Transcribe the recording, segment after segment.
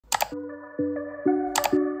It's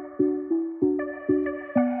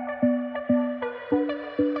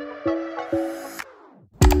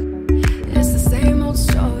the same old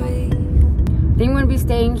story. I think I'm gonna be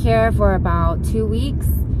staying here for about 2 weeks.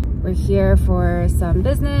 We're here for some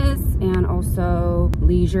business and also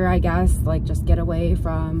leisure, I guess, like just get away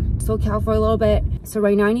from SoCal for a little bit. So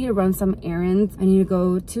right now I need to run some errands. I need to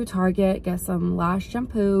go to Target, get some lash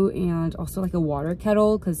shampoo and also like a water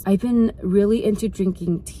kettle because I've been really into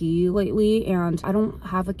drinking tea lately and I don't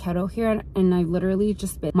have a kettle here and I've literally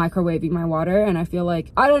just been microwaving my water and I feel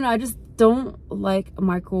like, I don't know, I just don't like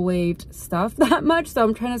microwaved stuff that much, so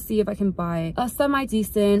I'm trying to see if I can buy a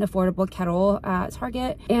semi-decent affordable kettle at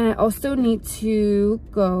Target. And I also need to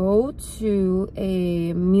go to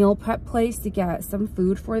a meal prep place to get some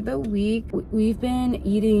food for the week. We've been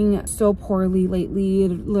eating so poorly lately,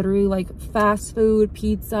 literally like fast food,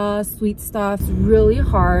 pizza, sweet stuff. It's really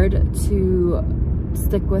hard to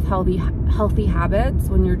stick with healthy habits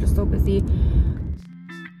when you're just so busy.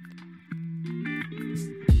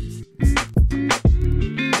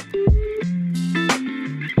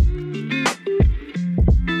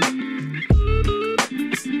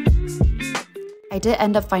 I did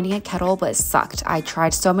end up finding a kettle, but it sucked. I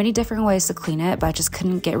tried so many different ways to clean it, but I just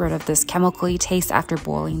couldn't get rid of this chemical-y taste after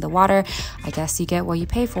boiling the water. I guess you get what you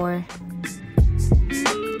pay for.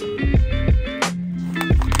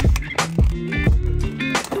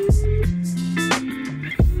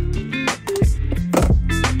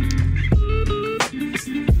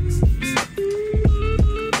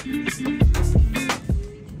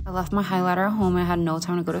 I left my highlighter at home. I had no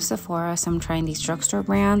time to go to Sephora, so I'm trying these drugstore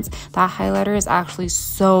brands. That highlighter is actually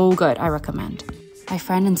so good. I recommend. My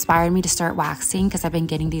friend inspired me to start waxing because I've been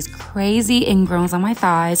getting these crazy ingrowns on my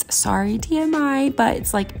thighs. Sorry, TMI, but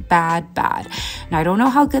it's like bad. Now, I don't know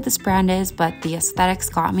how good this brand is, but the aesthetics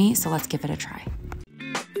got me, so let's give it a try.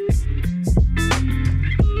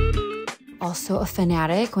 Also a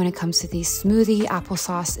fanatic when it comes to these smoothie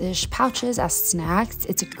applesauce-ish pouches as snacks.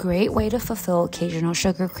 It's a great way to fulfill occasional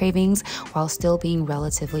sugar cravings while still being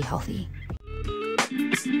relatively healthy.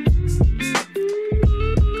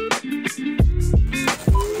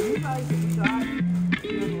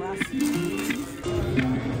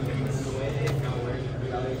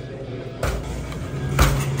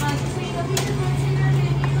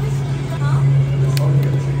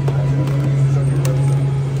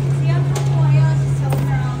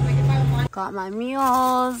 Got my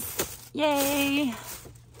meals, yay!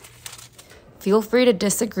 Feel free to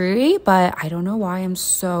disagree, but I don't know why I'm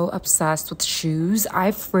so obsessed with shoes.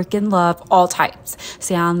 I freaking love all types.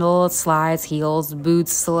 Sandals, slides, heels,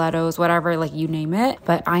 boots, stilettos, whatever, like you name it.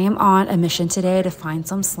 But I am on a mission today to find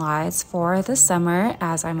some slides for the summer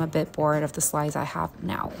as I'm a bit bored of the slides I have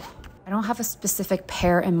now. I don't have a specific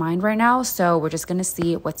pair in mind right now, so we're just gonna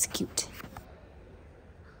see what's cute.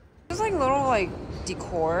 There's like little like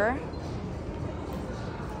decor.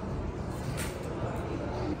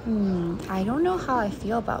 I don't know how I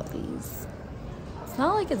feel about these. It's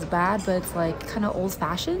not like it's bad, but it's like kind of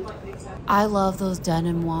old-fashioned. I love those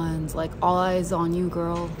denim ones, like all eyes on you,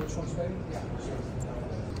 girl.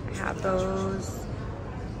 I have those.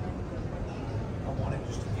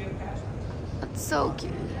 That's so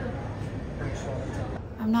cute.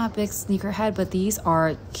 I'm not a big sneakerhead, but these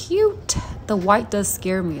are cute. The white does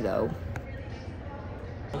scare me though.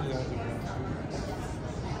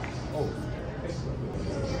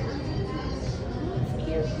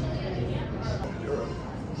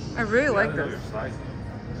 I really like this.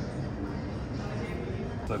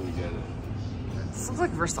 This looks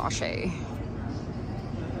like Versace.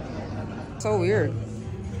 So weird.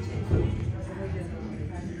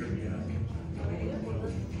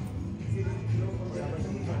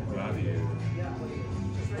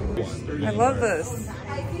 I love this.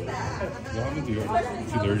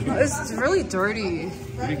 It's really dirty.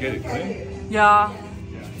 Did you get it clean? Yeah.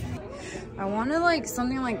 I wanted like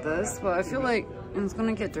something like this, but I feel like it's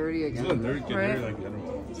gonna get dirty again. It's dirty, get right? dirty like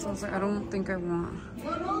general. So I was like, I don't think I want.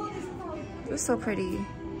 It's so pretty.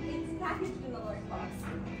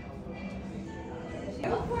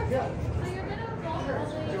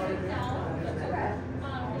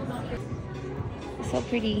 It's so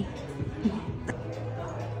pretty.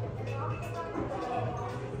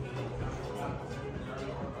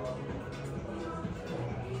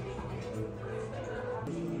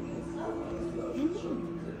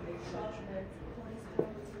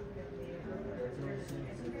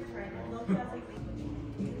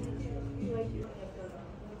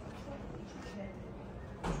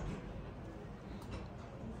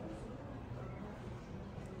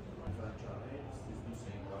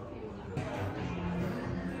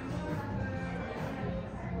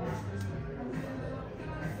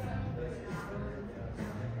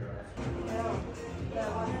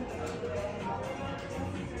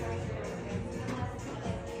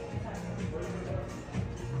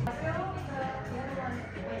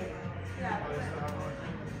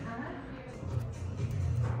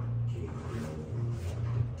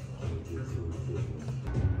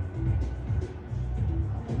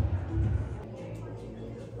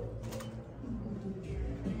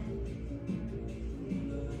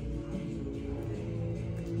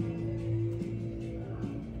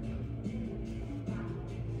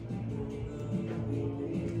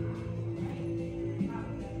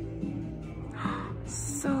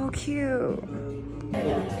 So cute.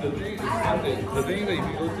 The thing is that if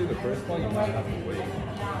you go through the first one, you might have to wait.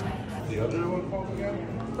 The other one called again?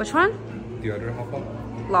 Which one? The other hop up?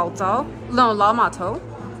 老早? No, 老码头.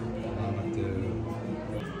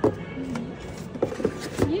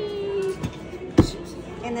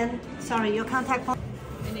 And then, sorry, your contact phone.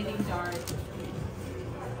 Anything dark.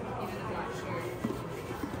 Even the black shirt.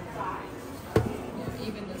 Yeah,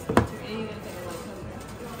 even this one too. And even the light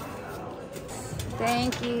color.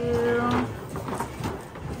 Thank you.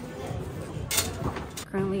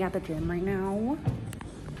 Currently at the gym right now.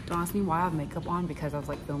 Don't ask me why I have makeup on because I was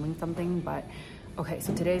like filming something, but okay,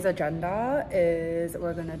 so today's agenda is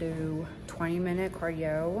we're gonna do 20-minute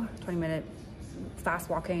cardio, 20-minute fast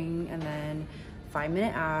walking, and then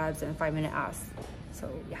 5-minute abs and 5-minute ass. So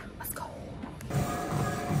yeah, let's go.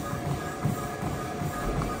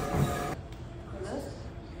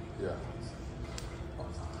 Yeah.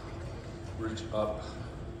 Reach up.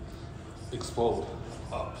 Explode.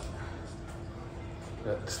 Up.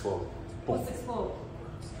 Yeah, explode. Boom. What's explode?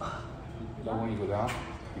 Now when you go down,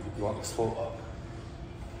 you want to explode up.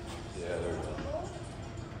 Yeah, there we go.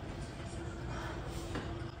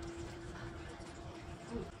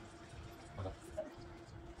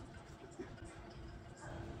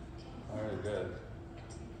 Alright, good.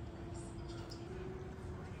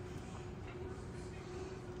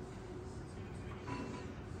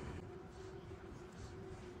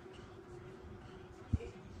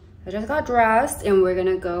 I just got dressed and we're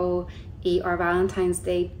gonna go eat our Valentine's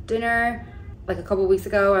Day dinner. Like a couple weeks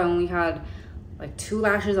ago, I only had like 2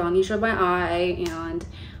 lashes on each of my eye, and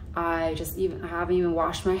I haven't even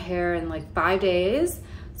washed my hair in like 5 days.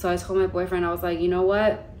 So I told my boyfriend, I was like, you know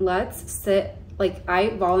what? Let's sit, like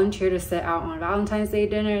I volunteered to sit out on Valentine's Day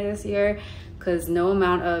dinner this year because no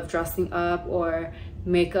amount of dressing up or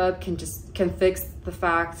makeup can fix the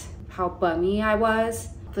fact how bummy I was.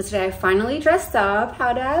 But today I finally dressed up.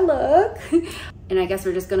 How did I look? And I guess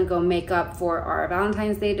we're just gonna go make up for our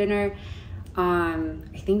Valentine's Day dinner.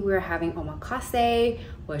 I think we're having Omakase,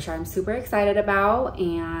 which I'm super excited about,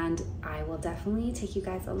 and I will definitely take you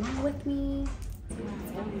guys along with me.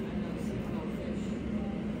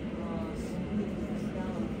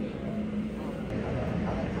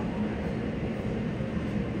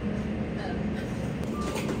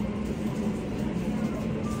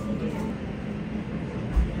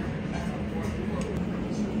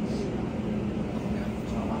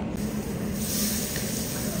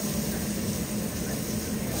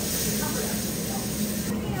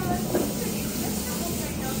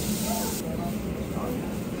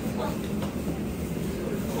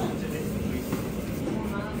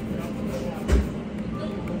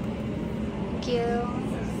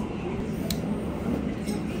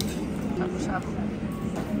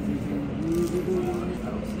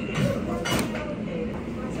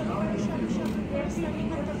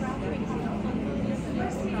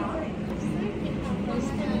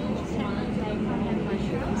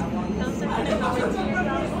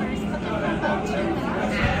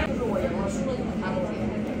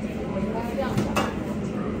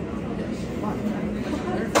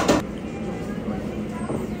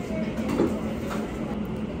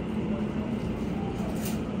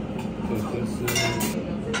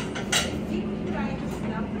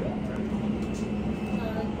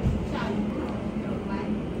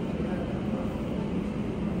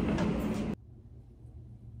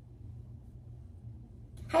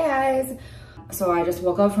 Hi guys. So I just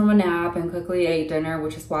woke up from a nap and quickly ate dinner,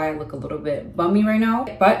 which is why I look a little bit bummy right now.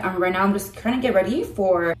 But right now I'm just trying to get ready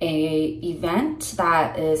for a event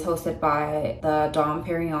that is hosted by the Dom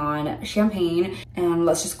Perignon Champagne. And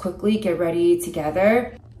let's just quickly get ready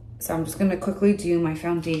together. So I'm just gonna quickly do my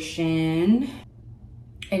foundation.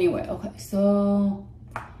 Anyway, okay, so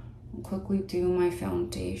I'll quickly do my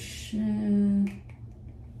foundation.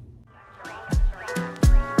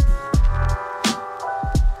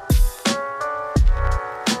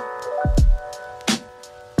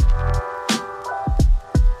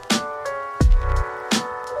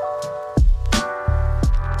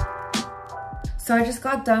 So I just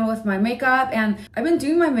got done with my makeup, and I've been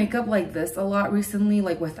doing my makeup like this a lot recently,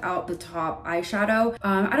 like without the top eyeshadow.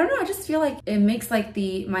 I don't know, I just feel like it makes like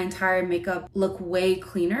my entire makeup look way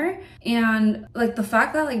cleaner. And like the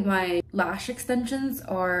fact that like my lash extensions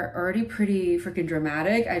are already pretty freaking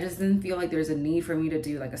dramatic, I just didn't feel like there's a need for me to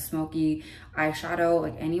do like a smoky eyeshadow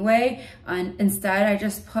like anyway. And instead I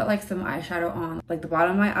just put like some eyeshadow on like the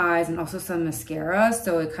bottom of my eyes and also some mascara,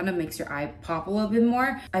 so it kind of makes your eye pop a little bit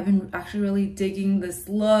more. I've been actually really digging this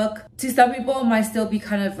look. To some people it might still be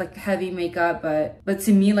kind of like heavy makeup, but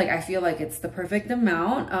to me, like I feel like it's the perfect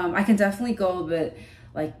amount. I can definitely go a little bit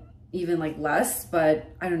like even like less, but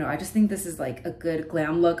I don't know, I just think this is like a good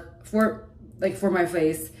glam look for my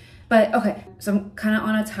face. But okay, so I'm kind of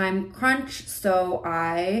on a time crunch, so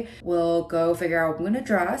I will go figure out what I'm gonna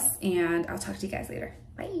dress, and I'll talk to you guys later.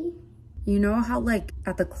 Bye. You know how like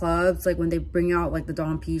at the clubs, like when they bring out like the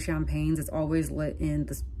Dom P champagnes, it's always lit in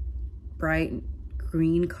this bright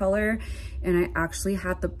green color, and I actually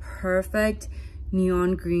had the perfect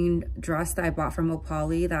neon green dress that I bought from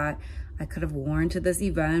Opali that I could have worn to this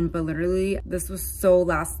event, but literally this was so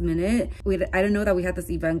last minute. I didn't know that we had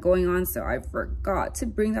this event going on, so I forgot to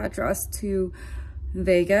bring that dress to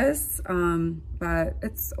Vegas. But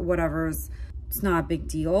it's whatever, it's not a big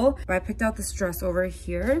deal. But I picked out this dress over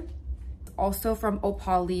here. It's also from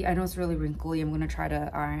Opali. I know it's really wrinkly. I'm gonna try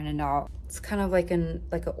to iron it out. It's kind of like an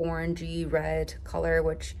orangey red color,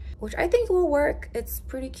 which I think will work. It's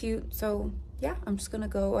pretty cute. So yeah, I'm just gonna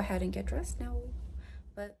go ahead and get dressed now.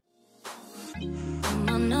 But come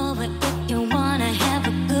on over if you wanna have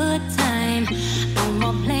a good time. No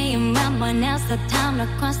more playing around, but now's the time to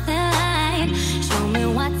cross the line. Show me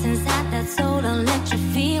what's inside that soul, I'll let you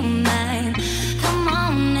feel mine. Come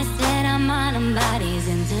on, let's let our mind and bodies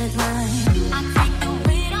intertwine. I take the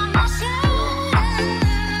weight on my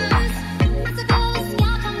shoulders. It's a girl's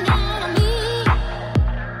sky come down on me,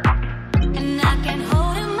 and I can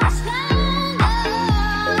hold it much longer.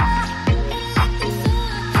 And let this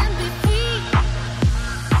soul can be free.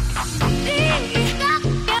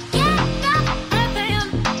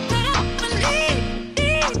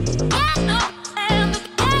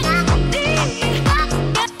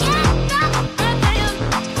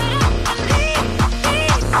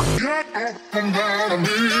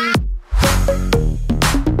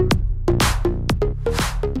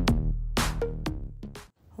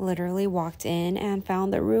 literally walked in and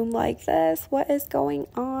found the room like this. What is going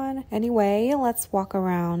on? Anyway, let's walk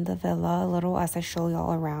around the villa a little as I show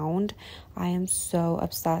y'all around. I am so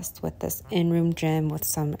obsessed with this in-room gym with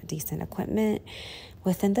some decent equipment.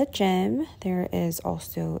 Within the gym, there is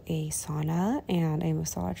also a sauna and a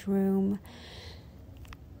massage room.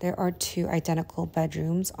 There are 2 identical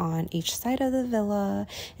bedrooms on each side of the villa.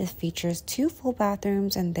 It features 2 full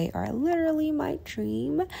bathrooms and they are literally my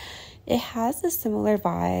dream. It has a similar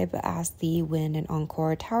vibe as the Wynn and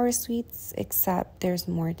Encore Tower Suites, except there's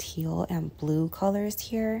more teal and blue colors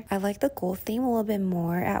here. I like the gold theme a little bit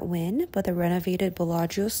more at Wynn, but the renovated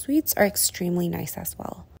Bellagio suites are extremely nice as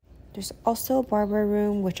well. There's also a barber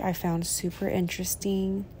room, which I found super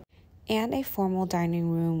interesting, and a formal dining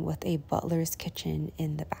room with a butler's kitchen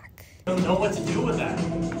in the back. I don't know what to do with that.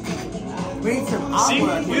 We need some See,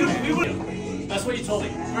 artwork. that's what you told me.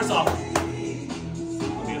 First off,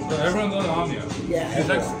 So everyone's on Omnia. Yeah. Is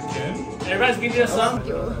that Ken? everybody's giving us some.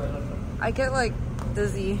 I get like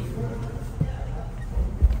dizzy.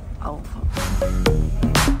 Oh.